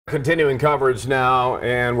Continuing coverage now,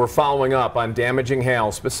 and we're following up on damaging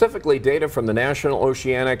hail, specifically data from the National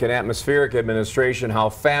Oceanic and Atmospheric Administration, how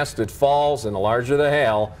fast it falls, and the larger the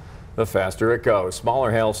hail, the faster it goes.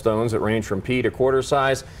 Smaller hailstones that range from pea to quarter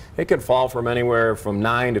size, it can fall from anywhere from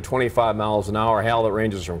 9 to 25 miles an hour. Hail that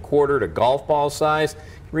ranges from quarter to golf ball size can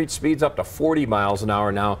reach speeds up to 40 miles an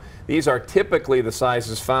hour. Now, these are typically the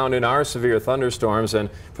sizes found in our severe thunderstorms, and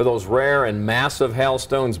for those rare and massive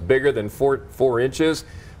hailstones bigger than 4 inches,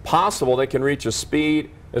 possible they can reach a speed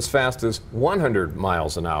as fast as 100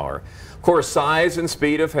 miles an hour. Of course, size and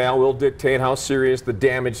speed of hail will dictate how serious the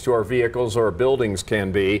damage to our vehicles or buildings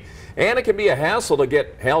can be, and it can be a hassle to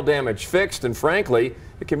get hail damage fixed, and frankly,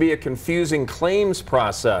 it can be a confusing claims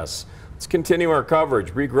process. Let's continue our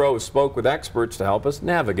coverage. Brie Groves spoke with experts to help us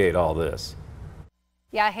navigate all this.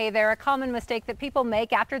 Yeah, hey there. A common mistake that people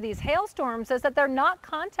make after these hailstorms is that they're not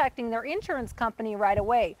contacting their insurance company right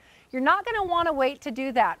away. You're not going to want to wait to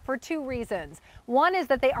do that for 2 reasons. One is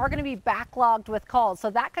that they are going to be backlogged with calls, so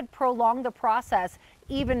that could prolong the process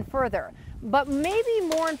even further. But maybe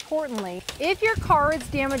more importantly, if your car is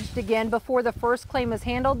damaged again before the first claim is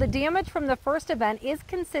handled, the damage from the first event is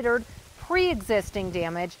considered pre-existing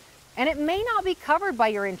damage, and it may not be covered by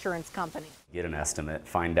your insurance company. Get an estimate,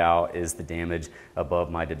 find out, is the damage above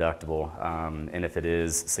my deductible, and if it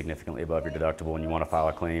is significantly above your deductible and you want to file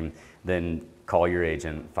a claim, then call your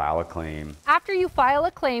agent, file a claim. After you file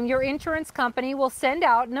a claim, your insurance company will send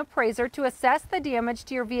out an appraiser to assess the damage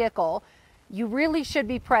to your vehicle. You really should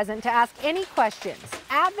be present to ask any questions,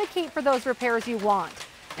 advocate for those repairs you want,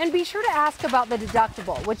 and be sure to ask about the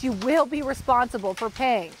deductible, which you will be responsible for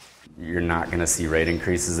paying. You're not going to see rate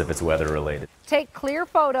increases if it's weather related. Take clear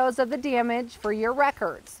photos of the damage for your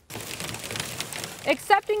records.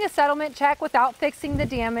 Accepting a settlement check without fixing the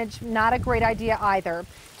damage, not a great idea either.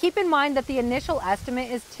 Keep in mind that the initial estimate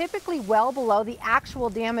is typically well below the actual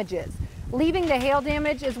damages. Leaving the hail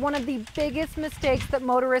damage is one of the biggest mistakes that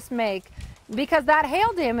motorists make, because that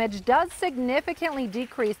hail damage does significantly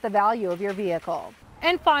decrease the value of your vehicle.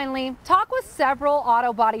 And finally, talk with several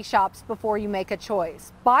auto body shops before you make a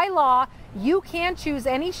choice. By law, you can choose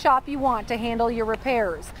any shop you want to handle your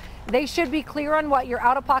repairs. They should be clear on what your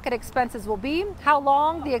out-of-pocket expenses will be, how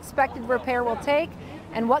long the expected repair will take,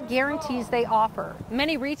 and what guarantees they offer.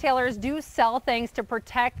 Many retailers do sell things to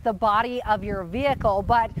protect the body of your vehicle,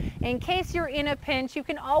 but in case you're in a pinch, you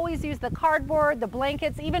can always use the cardboard, the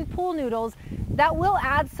blankets, even pool noodles that will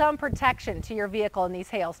add some protection to your vehicle in these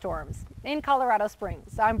hailstorms. In Colorado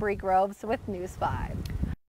Springs, I'm Brie Groves with News 5.